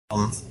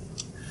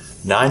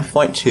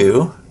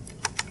9.2,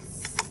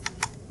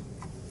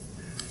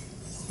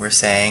 we're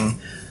saying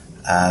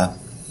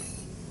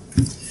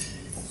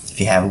if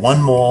you have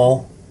 1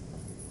 mole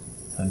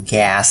of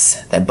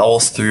gas that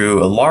bubbles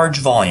through a large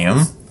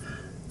volume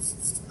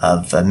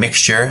of a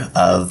mixture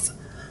of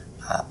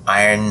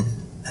iron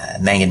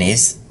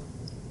manganese,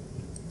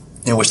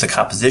 in which the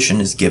composition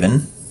is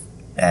given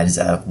as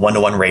a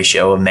 1-to-1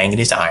 ratio of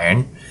manganese to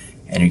iron,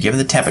 and you're given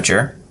the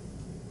temperature,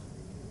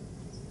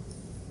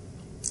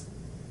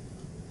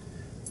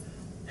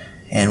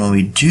 and when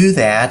we do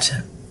that,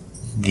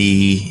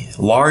 the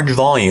large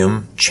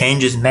volume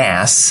changes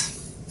mass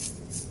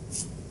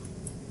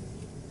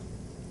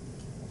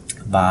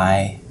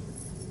by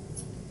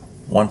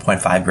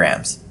 1.5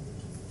 grams.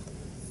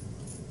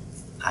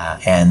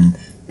 And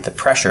the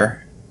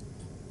pressure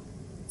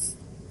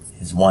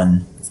is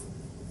 1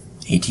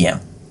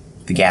 atm,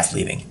 the gas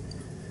leaving.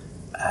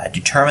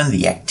 Determine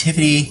the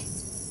activity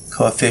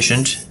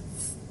coefficient,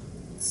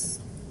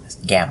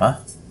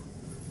 gamma,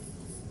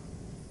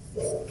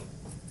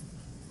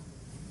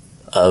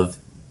 of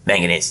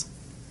manganese.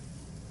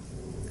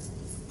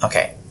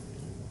 Okay.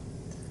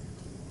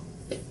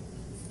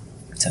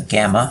 So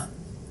gamma,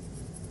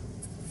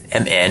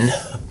 Mn,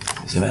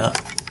 zoom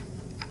out,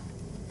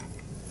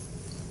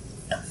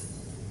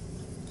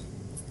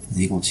 is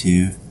equal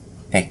to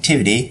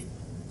activity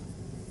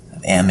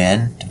of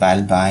Mn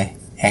divided by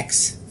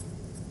x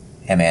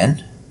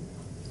Mn.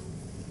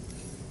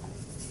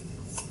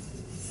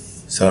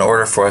 So in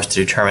order for us to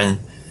determine,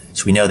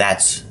 so we know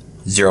that's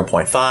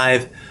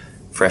 0.5,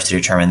 for us to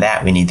determine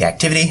that we need the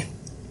activity.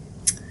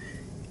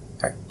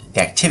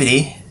 The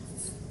activity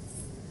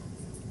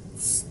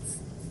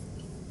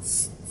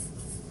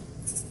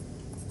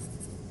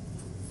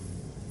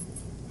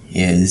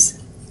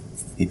is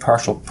the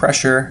partial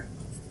pressure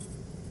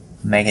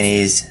of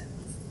manganese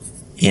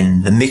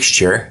in the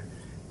mixture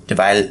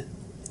divided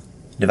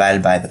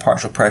by the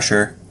partial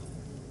pressure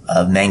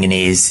of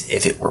manganese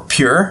if it were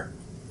pure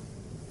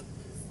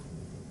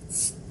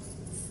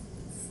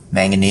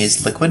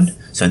manganese liquid.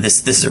 So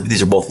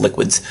these are both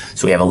liquids.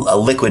 So we have a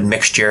liquid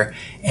mixture,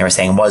 and we're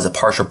saying what is the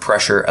partial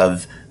pressure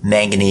of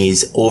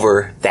manganese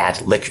over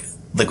that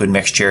liquid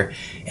mixture,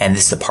 and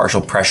this is the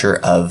partial pressure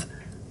of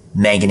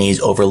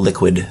manganese over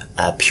liquid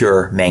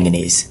pure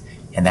manganese,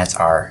 and that's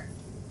our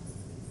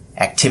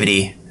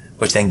activity,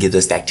 which then gives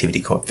us the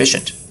activity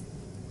coefficient.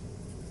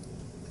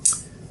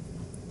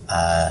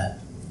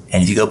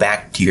 And if you go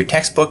back to your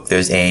textbook,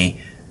 there's a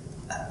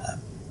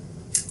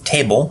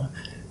table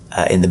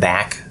in the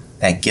back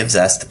that gives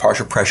us the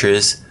partial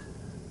pressures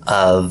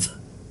of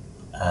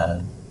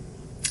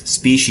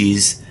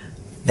species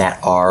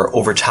that are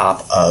over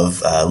top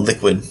of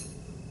liquid,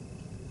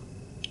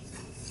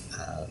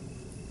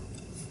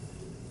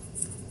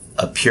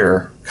 a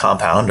pure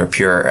compound or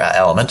pure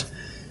element,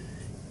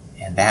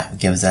 and that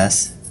gives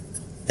us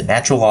the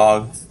natural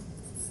log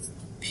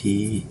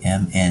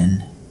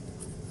Pmn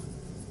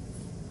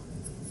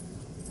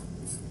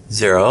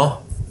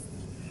 0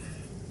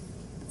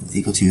 is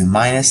equal to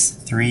minus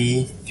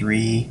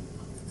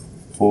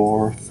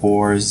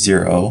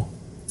 33440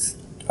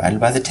 divided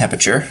by the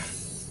temperature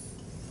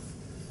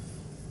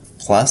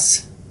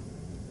plus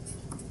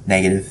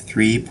negative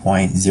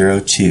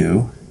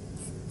 3.02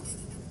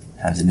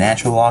 times the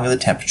natural log of the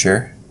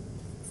temperature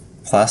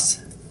plus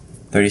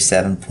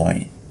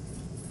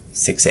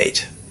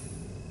 37.68.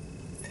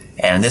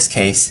 And in this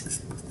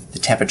case, the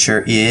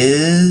temperature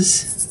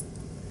is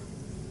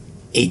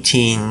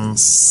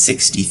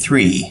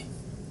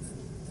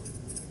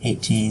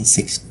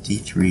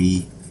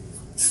 1863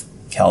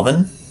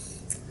 Kelvin.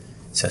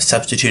 So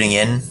substituting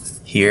in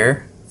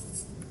here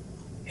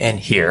and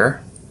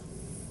here,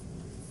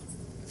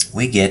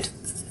 we get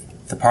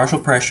the partial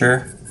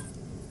pressure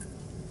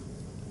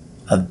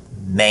of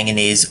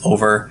manganese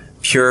over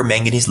pure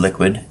manganese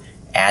liquid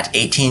at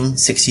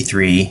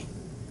 1863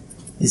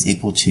 is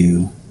equal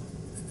to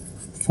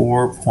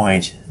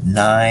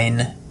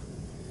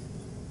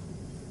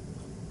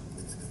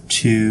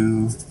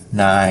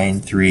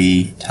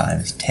 4.9293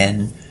 times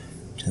 10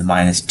 to the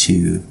minus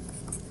 2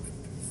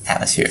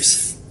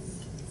 atmospheres.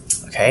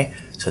 Okay,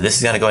 so this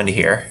is going to go into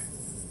here.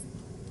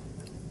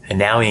 And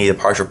now we need the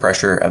partial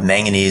pressure of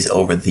manganese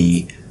over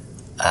the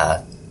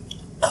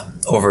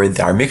over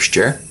our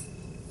mixture.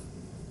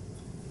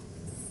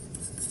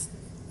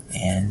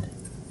 And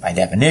by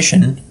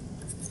definition,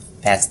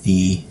 that's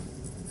the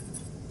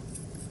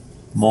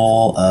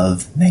mole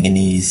of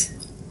manganese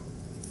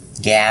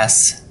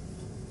gas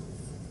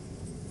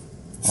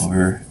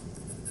over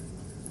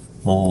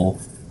mole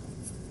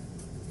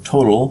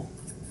total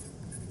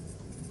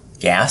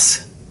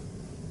gas.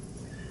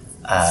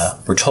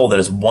 We're told that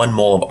it's 1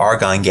 mole of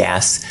argon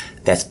gas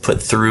that's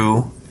put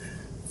through,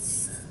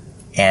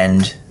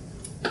 and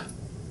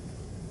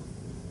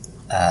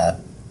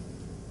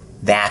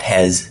that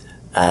has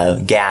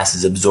gas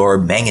has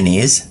absorbed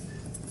manganese.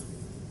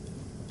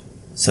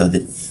 So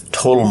the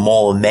total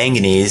mole of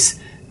manganese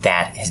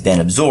that has been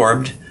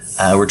absorbed,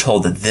 we're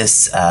told that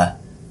this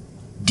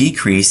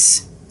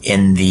decrease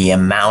in the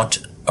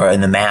amount or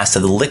in the mass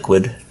of the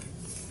liquid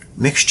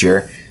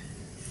mixture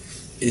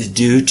is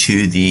due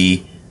to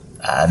the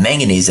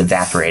manganese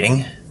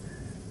evaporating.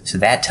 So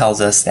that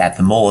tells us that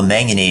the mole of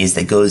manganese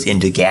that goes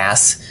into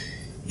gas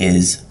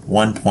is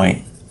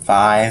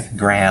 1.5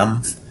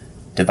 gram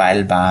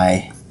divided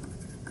by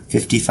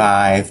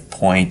 55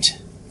 or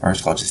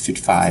let's call it just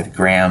 55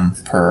 gram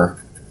per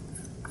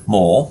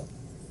mole.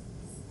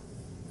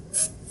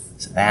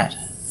 So that.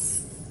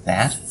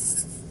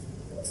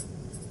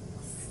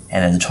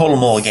 And then the total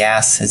mole of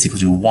gas is equal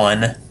to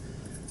 1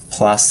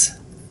 plus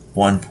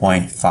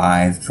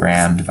 1.5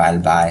 gram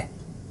divided by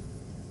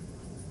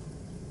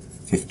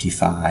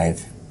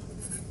 55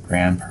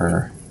 gram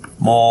per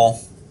mole.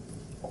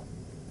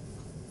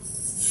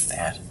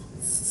 That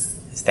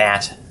is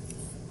that.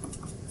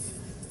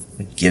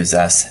 It gives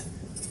us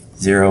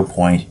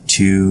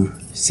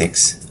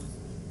 0.26.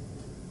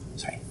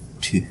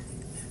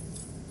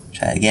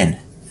 Try it again.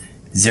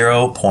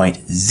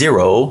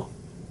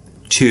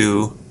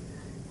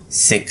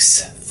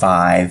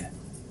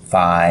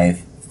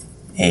 0.02655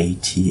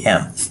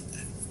 ATM.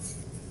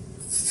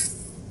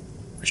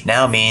 Which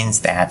now means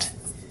that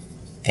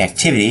the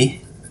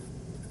activity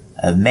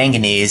of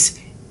manganese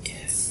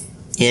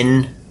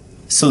in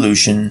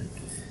solution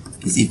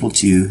is equal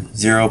to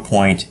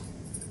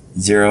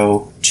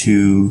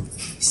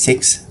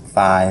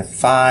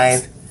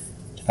 0.02655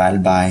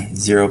 divided by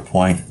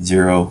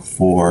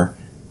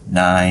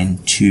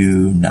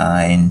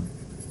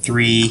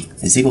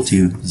 0.049293 is equal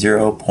to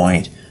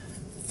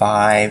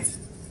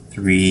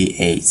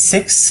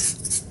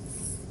 0.5386,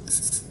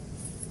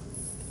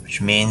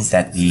 which means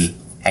that the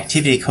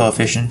activity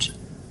coefficient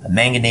of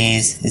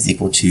manganese is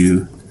equal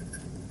to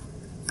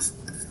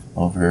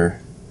over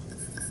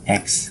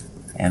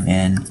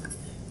xmn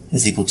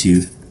is equal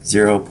to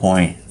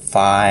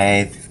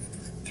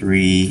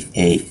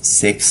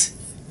 0.5386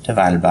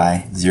 divided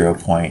by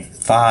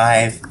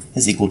 0.5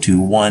 is equal to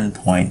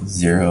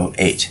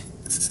 1.08.